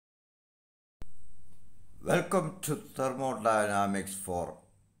Welcome to Thermodynamics for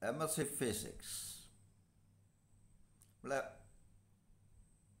MSc Physics. നമ്മൾ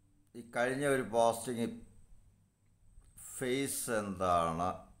ഈ കഴിഞ്ഞ ഒരു പോസ്റ്റിംഗ് ഫേസ് എന്താണ്,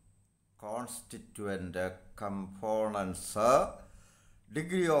 constituent, components,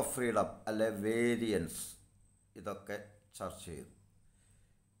 degree of freedom അല്ലെ വേരിയൻസ്, ഇതൊക്കെ ചർച്ച ചെയ്തു.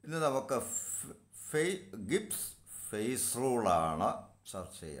 ഇന്ന് നമുക്ക് ഗിബ്സ് ഫേസ് റൂളാണ്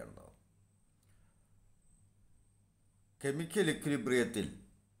ചർച്ച ചെയ്യേണ്ടത്. കെമിക്കൽ ഇക്വിലിബ്രിയത്തിൽ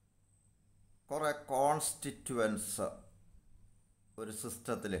കുറേ കോൺസ്റ്റിറ്റ്യുവൻസ് ഒരു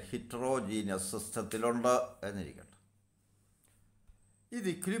സിസ്റ്റത്തിൽ, ഹിറ്ററോജീനിയസ് സിസ്റ്റത്തിലുണ്ട് എന്നിരിക്കട്ടെ. ഇത്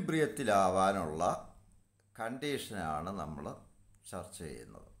ഇക്വിലിബ്രിയത്തിലാവാനുള്ള കണ്ടീഷനാണ് നമ്മൾ ചർച്ച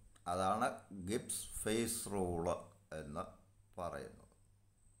ചെയ്യുന്നത്. അതാണ് ഗിബ്സ് ഫേസ് റൂള് എന്ന് പറയുന്നത്.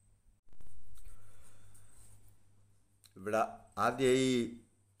 ഇവിടെ ആദ്യം ഈ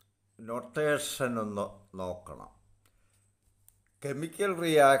നൊട്ടേഷൻ ഒന്ന് നോക്കണം. കെമിക്കൽ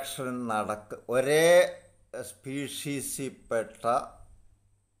റിയാക്ഷൻ ഒരേ സ്പീഷീസിൽപ്പെട്ട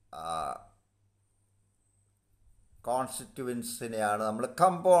കോൺസ്റ്റിറ്റ്യുവൻസിനെയാണ് നമ്മൾ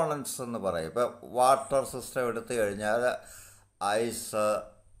കമ്പോണൻസ് എന്ന് പറയും. ഇപ്പോൾ വാട്ടർ സിസ്റ്റം എടുത്തു കഴിഞ്ഞാൽ ഐസ്,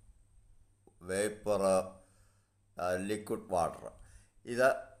 വേപ്പർ, ലിക്വിഡ് വാട്ടർ,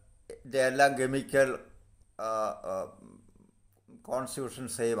 ഇതെല്ലാം കെമിക്കൽ കോൺസ്റ്റിറ്റ്യൂഷൻ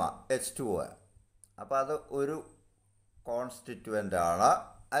സെയിമാണ്, H2O. അപ്പോൾ അത് ഒരു കോൺസ്റ്റിറ്റ്യുവൻ്റാണ്,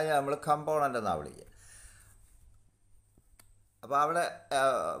 അതിന് നമ്മൾ കമ്പോണൻ്റ് എന്നാണ് വിളിക്കുക. അപ്പോൾ അവിടെ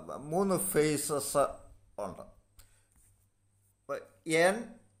 3 ഫേസസ് ഉണ്ട്. അപ്പോൾ എൻ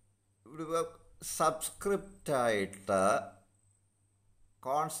സബ്സ്ക്രിപ്റ്റായിട്ട്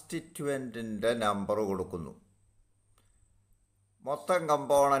കോൺസ്റ്റിറ്റ്യുവൻറ്റിൻ്റെ നമ്പർ കൊടുക്കുന്നു. മൊത്തം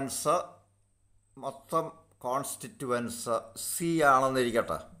കമ്പോണൻസ്, മൊത്തം കോൺസ്റ്റിറ്റ്യുവൻസ് C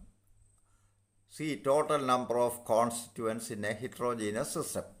ആണെന്നിരിക്കട്ടെ. C, total number of constituents in a heterogeneous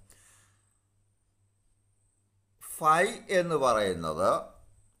system. 5 എന്ന് പറയുന്നത്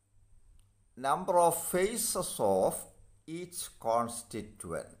number of faces of each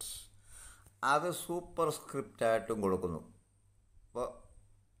constituent. അത് സൂപ്പർ സ്ക്രിപ്റ്റായിട്ടും കൊടുക്കുന്നു. ഇപ്പോൾ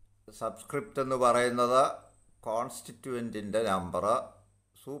സബ്സ്ക്രിപ്റ്റ് എന്ന് പറയുന്നത് കോൺസ്റ്റിറ്റ്യുവൻറ്റിൻ്റെ നമ്പർ,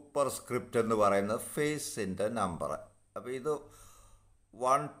 സൂപ്പർ സ്ക്രിപ്റ്റ് എന്ന് പറയുന്നത് ഫേസിൻ്റെ നമ്പർ. അപ്പോൾ ഇത്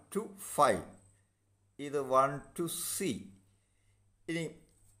 1 to 5, ഇത് 1 to C. ഇനി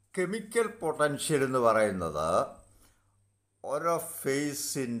കെമിക്കൽ പൊട്ടൻഷ്യൽ എന്ന് പറയുന്നത് ഓരോ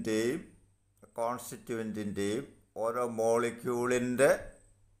ഫേസിൻ്റെയും കോൺസ്റ്റിറ്റ്യുവൻറ്റിൻ്റെയും ഓരോ മോളിക്യൂളിൻ്റെ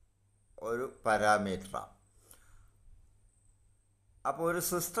ഒരു പാരാമീറ്ററാണ്. അപ്പോൾ ഒരു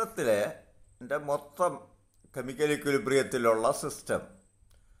സിസ്റ്റത്തിലെ മൊത്തം കെമിക്കൽ ഇക്വിലിബ്രിയത്തിലുള്ള സിസ്റ്റം,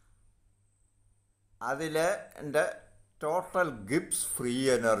 അതിലെ ടോട്ടൽ ഗിബ്സ് ഫ്രീ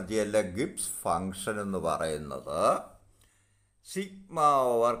എനർജി അല്ല ഗിബ്സ് ഫങ്ഷൻ എന്ന് പറയുന്നത് sigma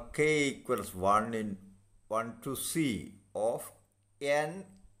over K equals 1 to C of N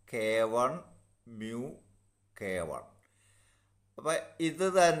K1 mu K1. അപ്പം ഇത്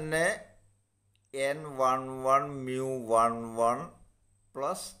തന്നെ N11 mu 11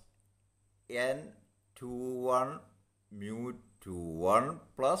 plus N21 mu 21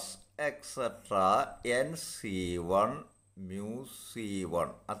 plus etcetera NC1 mu C1,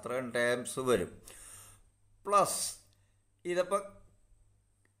 അത്രയും ടേംസ് വരും. പ്ലസ് ഇതിപ്പോൾ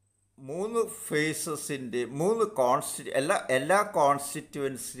 3 ഫേസസിൻ്റെ 3 എല്ലാ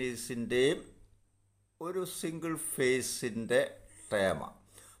കോൺസ്റ്റിറ്റ്യുവൻസീസിൻ്റെയും ഒരു single ഫേസിൻ്റെ ടേമാണ്.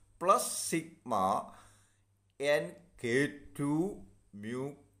 Plus sigma NK2 mu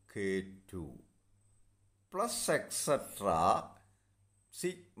K2 plus etcetera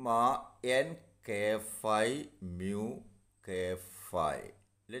sigma NK5 mu K5.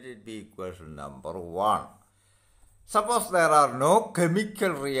 Let it be equation number 1. Suppose there are no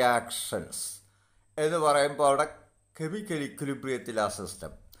chemical reactions എന്ന് പറയുമ്പോൾ അവിടെ chemical ഇക്വിലിബ്രിയത്തിലാ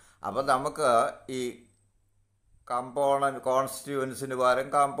system. അപ്പോൾ നമുക്ക് ഈ കോൺസ്റ്റിറ്റ്യുവൻസിന് പകരം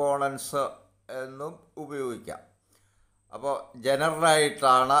കമ്പോണൻസ് എന്നും ഉപയോഗിക്കാം. അപ്പോൾ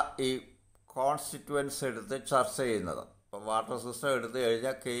ജനറലായിട്ടാണ് ഈ കോൺസ്റ്റിറ്റ്യുവൻസ് എടുത്ത് ചർച്ച ചെയ്യുന്നത്. ഇപ്പോൾ വാട്ടർ സിസ്റ്റം എടുത്തു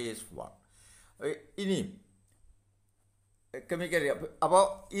കഴിഞ്ഞാൽ K is 1. ഇനിയും കെമിക്കൽ, അപ്പോൾ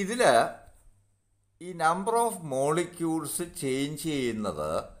ഇതിൽ ഈ നമ്പർ ഓഫ് മോളിക്യൂൾസ് ചേഞ്ച്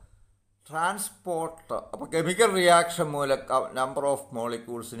ചെയ്യുന്നത് ട്രാൻസ്പോർട്ട്. അപ്പോൾ കെമിക്കൽ റിയാക്ഷൻ മൂലം നമ്പർ ഓഫ്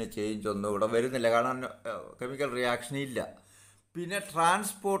മോളിക്യൂൾസിന് ചേഞ്ച് ഒന്നും ഇവിടെ വരുന്നില്ല, കാരണം കെമിക്കൽ റിയാക്ഷൻ ഇല്ല. പിന്നെ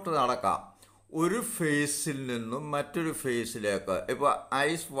ട്രാൻസ്പോർട്ട് നടക്കാം ഒരു ഫേസിൽ നിന്നും മറ്റൊരു ഫേസിലേക്ക്. ഇപ്പോൾ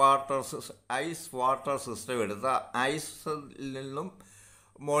ഐസ് വാട്ടർ സിസ്റ്റം എടുത്ത ഐസിൽ നിന്നും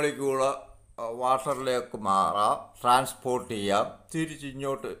മോളിക്യൂള് വാട്ടറിലേക്ക് മാറാം, ട്രാൻസ്പോർട്ട് ചെയ്യാം,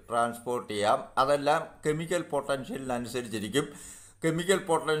 തിരിച്ചിങ്ങോട്ട് ട്രാൻസ്പോർട്ട് ചെയ്യാം. അതെല്ലാം കെമിക്കൽ പൊട്ടൻഷ്യലിനനുസരിച്ചിരിക്കും. കെമിക്കൽ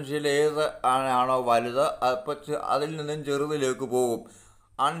പൊട്ടൻഷ്യൽ ഏത് ആണോ വലുത് അപ്പോൾ അതിൽ നിന്നും ചെറുതിലേക്ക് പോകും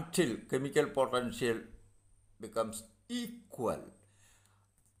until chemical potential becomes equal.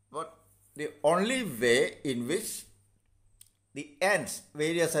 But the only way in which the ends,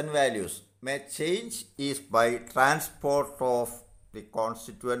 various n values, may change is by transport of the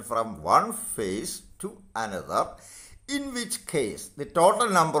constituent from one phase to another, in which case the total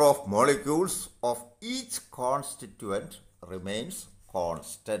number of molecules of each constituent remains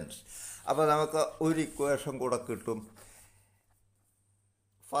constant. അപ്പോൾ നമുക്ക് ഒരു equation കൂടെ കിട്ടും.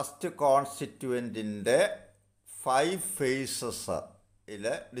 First കോൺസ്റ്റിറ്റ്യുവൻറ്റിൻ്റെ 5 faces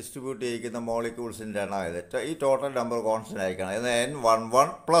distribute ചെയ്യിക്കുന്ന മോളിക്യൂൾസിൻ്റെ എണ്ണം ചെയ്തിട്ട് ഈ total number constant ആയിരിക്കണം. ഇത് N11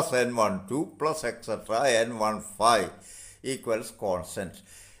 plus N12 plus etcetera N15 equals constant.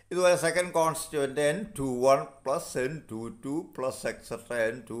 ഇതുപോലെ second constituent N21 plus N22 plus etcetera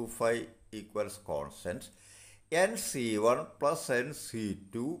N25 equals constant. NC1 plus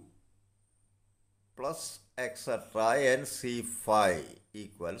NC2 plus etcetera NC5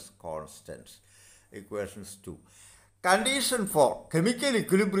 equals constant. Equations 2. Condition for chemical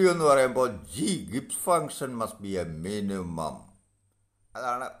equilibrium എന്ന് പറയുമ്പോൾ Gibbs function must be A minimum.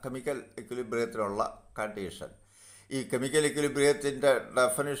 അതാണ് chemical ഇക്വിലിബ്രിയത്തിനുള്ള condition. ഈ chemical ഇക്വിലിബ്രിയത്തിൻ്റെ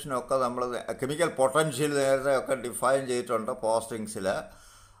ഡെഫിനിഷനൊക്കെ നമ്മൾ chemical potential നേരത്തെ ഒക്കെ define ചെയ്തിട്ടുണ്ട് പോസ്റ്റിങ്സിൽ.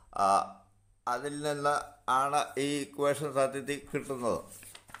 അതിൽ നിന്ന് ആണ് ഈ ഇക്വേഷൻ സത്യത്തിൽ കിട്ടുന്നത്,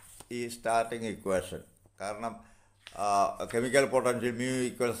 ഈ സ്റ്റാർട്ടിങ് ഇക്വേഷൻ. കാരണം chemical potential mu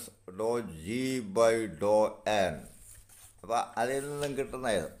equals Dr G by Dr N. അപ്പോൾ അതിൽ നിന്നും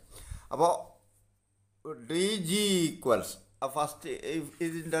കിട്ടുന്നത്. അപ്പോൾ ഡി ജി ഈക്വൽസ് ഫസ്റ്റ്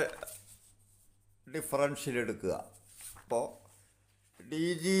ഇതിൻ്റെ ഡിഫറൻഷ്യൽ എടുക്കുക. അപ്പോൾ D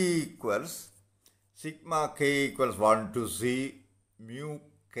G equals sigma K equals 1 to c mu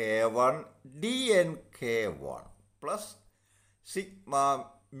K1 dn K1 plus sigma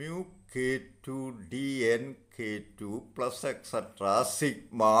mu K2 dn K2 plus etc.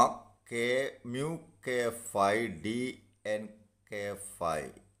 sigma K mu K5 dn K5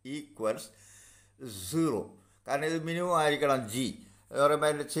 equals 0. കാരണം ഇത് minimum ആയിരിക്കണം G എന്ന് പറയുമ്പോൾ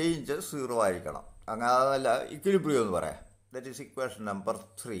അതിൻ്റെ change 0 ആയിരിക്കണം. അങ്ങനെ അതല്ല ഇക്വിലിബ്രിയം എന്ന് പറയാം. That is equation number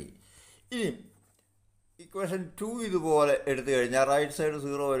 3. ഇനി ഇക്വേഷൻ 2 ഇതുപോലെ എടുത്തു കഴിഞ്ഞാൽ റൈറ്റ് സൈഡ്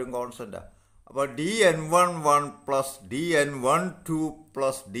 0 വരും, കോൺസ്റ്റൻറ്റാണ്. അപ്പോൾ dn11 plus dn12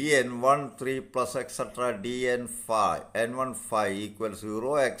 plus dn13 plus etcetera n15 equal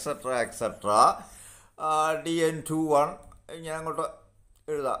 0 etcetera etcetera dn21 ഇങ്ങനെ അങ്ങോട്ട്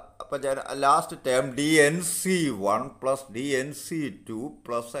എഴുതാം. അപ്പം ഞാൻ last term dnc1 plus dnc2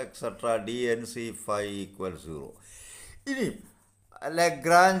 plus etcetera dnc5 equal 0. ഇനി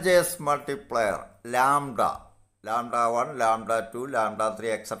Lagrange's multiplier lambda 1, lambda 2, lambda 3,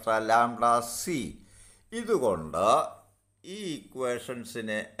 etc. lambda c. ഇതുകൊണ്ട് ഈ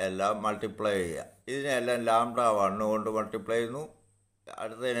ഇക്വേഷൻസിനെ എല്ലാം മൾട്ടിപ്ലൈ ചെയ്യുക. ഇതിനെല്ലാം ലാംഡ 1 കൊണ്ട് മൾട്ടിപ്ലൈ ചെയ്യുന്നു,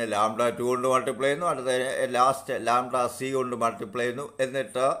 അടുത്തതിനെ ലാംഡ 2 കൊണ്ട് മൾട്ടിപ്ലൈ ചെയ്യുന്നു, അടുത്തതിനെ ലാസ്റ്റ് ലാംഡ c കൊണ്ട് മൾട്ടിപ്ലൈ ചെയ്യുന്നു.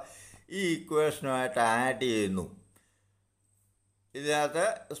 എന്നിട്ട് ഈ ഇക്വേഷനുമായിട്ട് ആഡ് ചെയ്യുന്നു. ഇതിനകത്ത്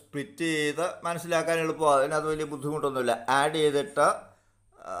സ്പ്ലിറ്റ് ചെയ്ത് മനസ്സിലാക്കാൻ എളുപ്പമാണ്, അതിനകത്ത് വലിയ ബുദ്ധിമുട്ടൊന്നുമില്ല. ആഡ് ചെയ്തിട്ട്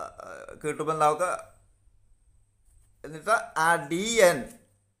കിട്ടുമ്പോൾ നമുക്ക് എന്നിട്ട് ആ ഡി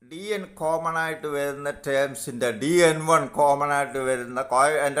എൻ കോമൺ ആയിട്ട് വരുന്ന ടേംസിൻ്റെ dn1 കോമൺ ആയിട്ട് വരുന്ന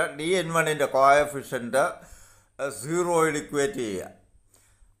എൻ്റെ dn1ൻ്റെ കോയഫിഷ്യൻ്റ് 0 ഇക്വേറ്റ് ചെയ്യുക.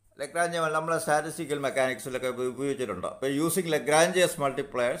 ലഗ്രാഞ്ച് നമ്മൾ സ്റ്റാറ്റിസ്റ്റിക്കൽ മെക്കാനിക്സിലൊക്കെ ഉപയോഗിച്ചിട്ടുണ്ട്. അപ്പോൾ using ലഗ്രാഞ്ചിയസ്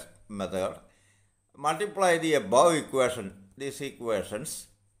multipliers method multiply the above equation these equations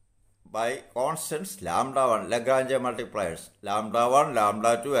by constants lambda 1, Lagrange multipliers lambda 1,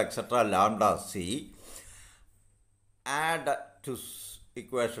 lambda 2, etc. lambda c. Add to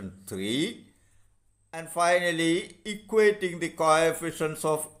equation 3 and finally equating the coefficients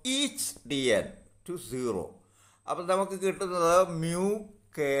of each dn to 0. അപ്പോൾ നമുക്ക് കിട്ടുന്നത് mu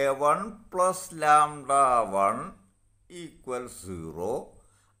k1 plus lambda 1 equals 0,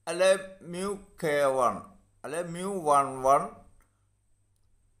 അല്ലെ mu k1 അല്ലെ mu 11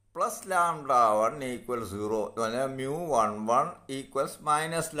 plus lambda 1 equal 0, അല്ലെ mu 11 equals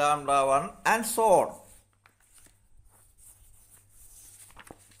minus lambda 1 and so on.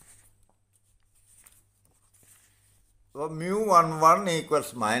 അപ്പോൾ mu 11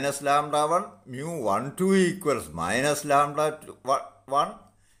 equals minus lambda 1, mu 12 equals minus lambda 1,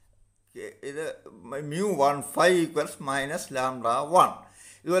 ഇത് mu 15 equals minus lambda 1.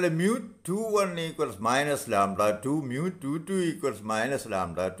 ഇതുപോലെ mu 21 equals minus lambda 2, mu 22 equals minus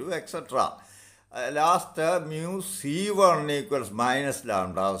lambda 2, etcetera. Last mu c1 equals minus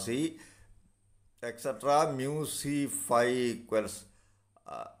lambda c, etc. mu c phi equals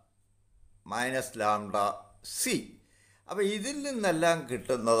minus lambda c. അപ്പോൾ ഇതിൽ നിന്നെല്ലാം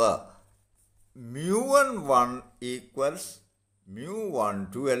കിട്ടുന്നത് mu1 equals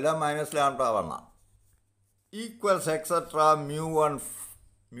mu12 എല്ലാം minus lambda 1 equals etcetera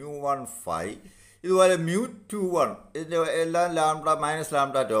mu1 phi. ഇതുപോലെ mu21 ഇതിൻ്റെ എല്ലാം lambda minus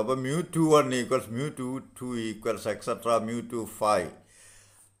lambda 2. അപ്പോൾ mu21 equals mu22 equals etcetera mu2 phi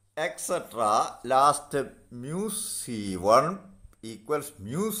etcetera. Last mu c1 equals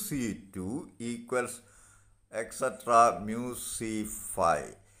mu c2 equals etcetera mu c phi.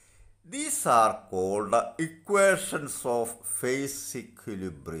 These are called equations of phase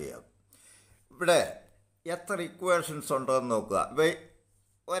equilibrium. ഇവിടെ എത്ര equations ഉണ്ടെന്ന് നോക്കുക.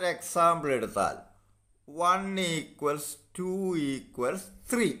 ഒരു example എടുത്താൽ 1 equals 2 equals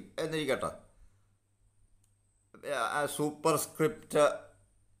 3 എന്നിരിക്കട്ടെ. Super script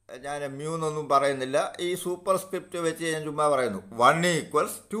ഞാൻ മ്യൂന്നൊന്നും പറയുന്നില്ല, ഈ സൂപ്പർ സ്ക്രിപ്റ്റ് വെച്ച് ഞാൻ ചുമ്മാ പറയുന്നു. 1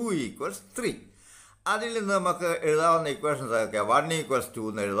 ഈക്വൽസ് 2 ഈക്വൽസ് 3. അതിൽ നിന്ന് നമുക്ക് എഴുതാവുന്ന ഇക്വേഷൻസ് ഒക്കെ 1 ഈക്വൽസ് 2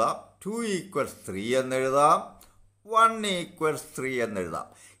 എന്ന് എഴുതാം, 2 ഈക്വൽസ് 3 എന്നെഴുതാം, 1 ഈക്വൽസ് 3 എന്നെഴുതാം.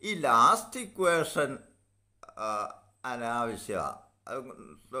 ഈ ലാസ്റ്റ് ഇക്വേഷൻ അനാവശ്യമാണ്,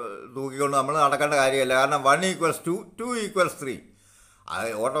 തൂക്കിക്കൊണ്ട് നമ്മൾ നടക്കേണ്ട കാര്യമല്ല. കാരണം 1 ഈക്വൽസ് 2, 2 ഈക്വൽസ് 3, അത്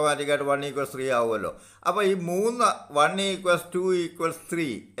ഓട്ടോമാറ്റിക്കായിട്ട് 1 ഈക്വൽസ് 3 ആവുമല്ലോ. അപ്പോൾ ഈ 1 ഈക്വൽസ് 2 ഈക്വൽസ് 3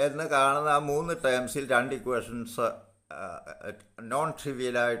 എന്ന് കാണുന്ന ആ 3 ടേംസിൽ 2 ഇക്വേഷൻസ് നോൺ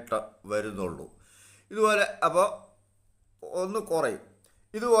ട്രിവിയലായിട്ട് വരുന്നുള്ളൂ. ഇതുപോലെ അപ്പോൾ ഒന്ന് കുറയും.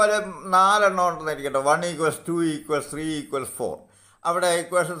 ഇതുപോലെ 4 എണ്ണം ഉണ്ടെന്നിരിക്കട്ടെ. 1 ഈക്വൽസ് 2 ഈക്വൽസ് 3 ഈക്വൽസ് 4. അവിടെ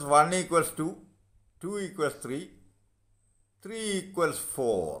equations 1 equals 2, 2 equals 3, 3 equals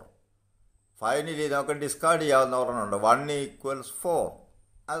 4. Finally നമുക്ക് ഡിസ്കാർഡ് ചെയ്യാവുന്ന ഒരെണ്ണമുണ്ട് 1 ഈക്വൽസ് 4.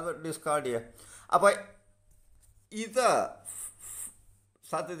 അത് ഡിസ്കാർഡ് ചെയ്യാം. അപ്പോൾ ഇത്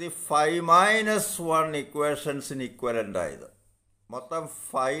സത്യത്തിൽ 5-1 ഇക്വേഷൻസിന് ഇക്വലൻ്റായത്. മൊത്തം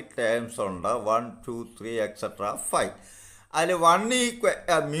 5 ടേംസ് ഉണ്ട്, 1 2 3 എക്സെട്ര 5. അതിൽ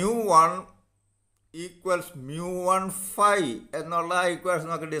mu1 ഈക്വൽസ് mu1 phi എന്നുള്ള ഇക്വേഷൻ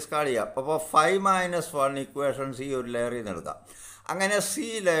നമുക്ക് ഡിസ്കാർഡ് ചെയ്യാം. അപ്പോൾ 5-1 ഇക്വേഷൻസ് ഈ ഒരു ലെയറിൽ നിന്ന് എടുക്കാം. അങ്ങനെ C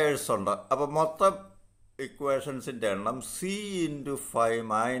ലെയേഴ്സ് ഉണ്ട്. അപ്പോൾ മൊത്തം ഇക്വേഷൻസിൻ്റെ എണ്ണം C ×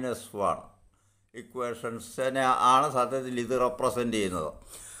 5-1 ഇക്വേഷൻസിനെ ആണ് സത്യത്തിൽ ഇത് റെപ്രസെൻ്റ് ചെയ്യുന്നത്.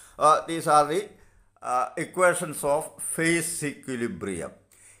 These are the equations of phase equilibrium.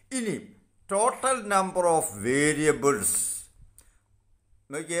 ഇനി ടോട്ടൽ നമ്പർ ഓഫ് വേരിയബിൾസ്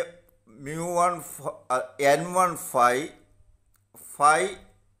നോക്കിയേ. mu1 n1 phi, phi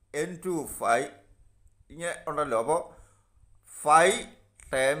n2 phi ഇങ്ങനെ ഉണ്ടല്ലോ. അപ്പോൾ 5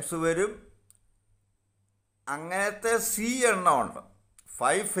 ടേംസ് വരും. അങ്ങനത്തെ C എണ്ണമുണ്ട്.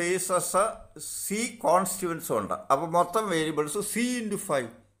 5 ഫേസസ്, C കോൺസ്റ്റിറ്റ്യുവൻസും ഉണ്ട്. അപ്പോൾ മൊത്തം വേരിയബിൾസ് C ×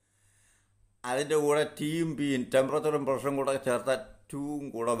 5. അതിൻ്റെ കൂടെ Tയും Pയും ടെമ്പറേച്ചറും പ്രഷറും കൂടെ ചേർത്താൽ 2ഉം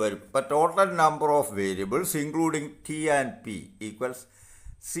കൂടെ വരും. അപ്പോൾ total number of variables including T and P equals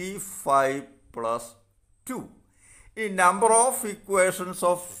C5 + 2. ഈ number of equations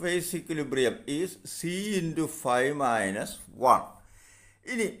of phase equilibrium is C × 5-1.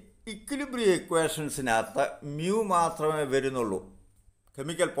 ഇനി ഇക്വിലിബ്രിയം ഇക്വേഷൻസിനകത്ത് മ്യൂ മാത്രമേ വരുന്നുള്ളൂ,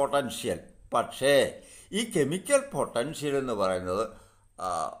 കെമിക്കൽ പൊട്ടൻഷ്യൽ. പക്ഷേ ഈ കെമിക്കൽ പൊട്ടൻഷ്യൽ എന്ന് പറയുന്നത്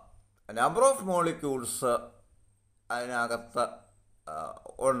നമ്പർ ഓഫ് മോളിക്യൂൾസ് അതിനകത്ത്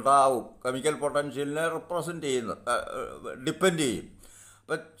ഉണ്ടാവും. കെമിക്കൽ പൊട്ടൻഷ്യലിനെ റെപ്രസെൻ്റ് ചെയ്യുന്നു, ഡിപ്പെൻഡ് ചെയ്യും.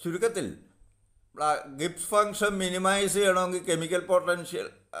 അപ്പം ചുരുക്കത്തിൽ ഗിബ്സ് ഫംഗ്ഷൻ മിനിമൈസ് ചെയ്യണമെങ്കിൽ കെമിക്കൽ പൊട്ടൻഷ്യൽ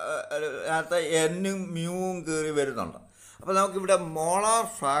അതിനകത്ത് എന്നും മ്യൂവും കയറി വരുന്നുണ്ട്. അപ്പോൾ നമുക്കിവിടെ മോളാർ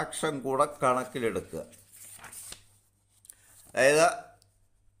ഫ്രാക്ഷൻ കൂടെ കണക്കിലെടുക്കുക. അതായത്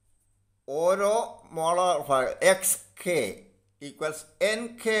ഓരോ molar XK equals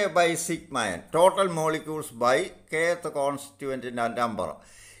NK/σn, total molecules by kth കോൺസ്റ്റിറ്റ്യുവൻറ്റിൻ്റെ number.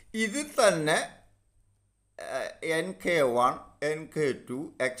 ഇതിൽ തന്നെ NK1, NK2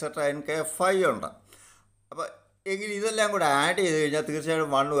 എക്സെട്ര NK5 ഉണ്ട്. അപ്പോൾ എങ്കിൽ ഇതെല്ലാം കൂടെ ആഡ് ചെയ്ത് കഴിഞ്ഞാൽ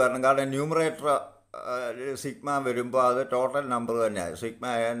തീർച്ചയായിട്ടും 1 വരണം. കാരണം ന്യൂമറേറ്റർ സിഗ്മ വരുമ്പോൾ അത് ടോട്ടൽ നമ്പർ തന്നെയാണ്, സിഗ്മ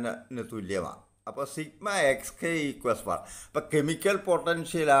n തുല്യമാണ്. അപ്പോൾ സിഗ്മ XK ഈക്വൽസ് 1. അപ്പോൾ കെമിക്കൽ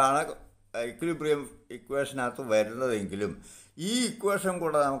പൊട്ടൻഷ്യലാണ് ഇക്വിലിബ്രിയം ഇക്വേഷനകത്ത് വരുന്നതെങ്കിലും ഈ ഇക്വേഷൻ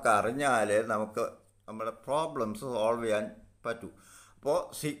കൂടെ നമുക്ക് അറിഞ്ഞാലേ നമുക്ക് നമ്മുടെ പ്രോബ്ലംസ് സോൾവ് ചെയ്യാൻ പറ്റൂ. അപ്പോൾ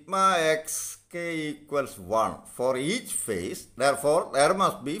sigma XK equals 1 for each face. Therefore there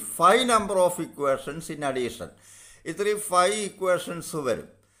must be 5 number of equations in addition. ഇത്രയും 5 ഇക്വേഷൻസ് വരും.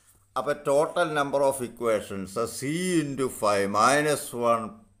 അപ്പോൾ total number of equations C × 5-1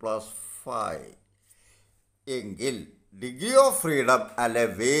 + 5. എങ്കിൽ ഡിഗ്രി ഓഫ് ഫ്രീഡം അല്ലെ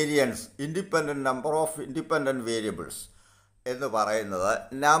variance, independent number of independent variables എന്ന് പറയുന്നത്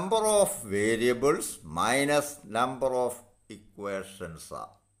number of variables minus number of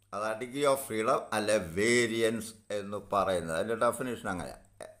ഇക്വേഷൻസാണ്. അതാണ് degree of freedom അല്ലെ variance എന്ന് പറയുന്നത്. അതിൻ്റെ ഡെഫിനേഷൻ അങ്ങനെയാണ്.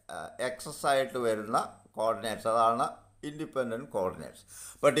 എക്സസ് ആയിട്ട് വരുന്ന കോർഡിനേറ്റ്സ് അതാണ് ഇൻഡിപെൻഡൻറ്റ് കോർഡിനേറ്റ്സ്.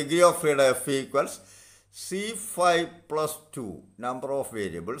 അപ്പോൾ degree of freedom F equals C5 plus 2 number of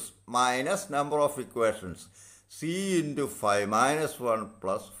variables minus number of equations C into 5 minus 1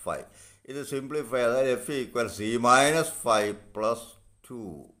 plus 5. ഇത് സിംപ്ലിഫൈ ചെയ്താൽ F equals C minus 5 plus 2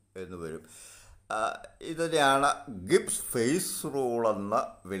 എന്ന് വരും. ഇതിനെയാണ് ഗിബ്സ് ഫേസ് റൂൾ എന്ന്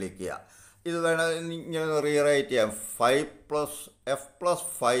വിളിക്കുക. ഇത് വേണം ഇങ്ങനെ റീറൈറ്റ് ചെയ്യാം. 5 plus F plus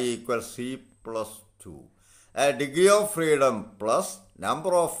 5 equals C plus 2. Degree of freedom plus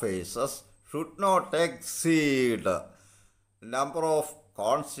number of phases should not exceed number of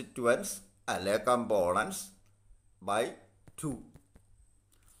constituents അല്ലെ components by 2.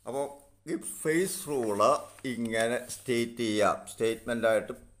 അപ്പോൾ ഗിബ്സ് ഫേസ് റൂള് ഇങ്ങനെ സ്റ്റേറ്റ് ചെയ്യാം.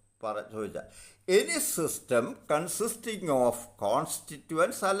 സ്റ്റേറ്റ്മെൻ്റായിട്ട് ചോദിച്ചാൽ any system consisting of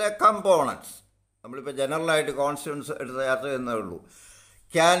constituents അല്ലെ components, നമ്മളിപ്പോൾ ജനറലായിട്ട് constituents എടുത്ത് ചർച്ച ചെയ്യുന്നേ ഉള്ളൂ,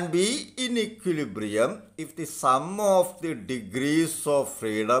 can be in equilibrium if the sum of the degrees of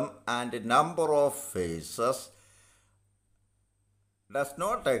freedom and number of phases does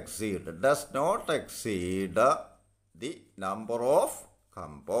not exceed the number of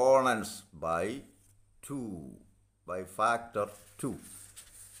components by 2, by factor 2.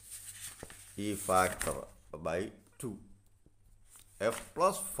 E factor by 2. F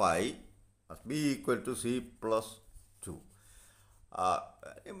plus 5 must be equal to C plus 2.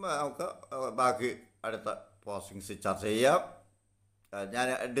 നമുക്ക് ബാക്കി അടുത്ത postings ചർച്ച ചെയ്യാം. ഞാൻ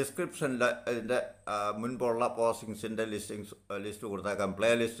ഡിസ്ക്രിപ്ഷനിൽ ഇതിൻ്റെ മുൻപുള്ള പോസ്റ്റിങ്സിൻ്റെ list കൊടുത്തേക്കാം. പ്ലേ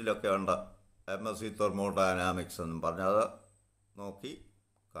ലിസ്റ്റിലൊക്കെ ഉണ്ട്. MSc തെർമോഡൈനാമിക്സ് എന്നും പറഞ്ഞത് നോക്കി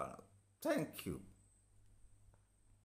കാണുക. Thank you.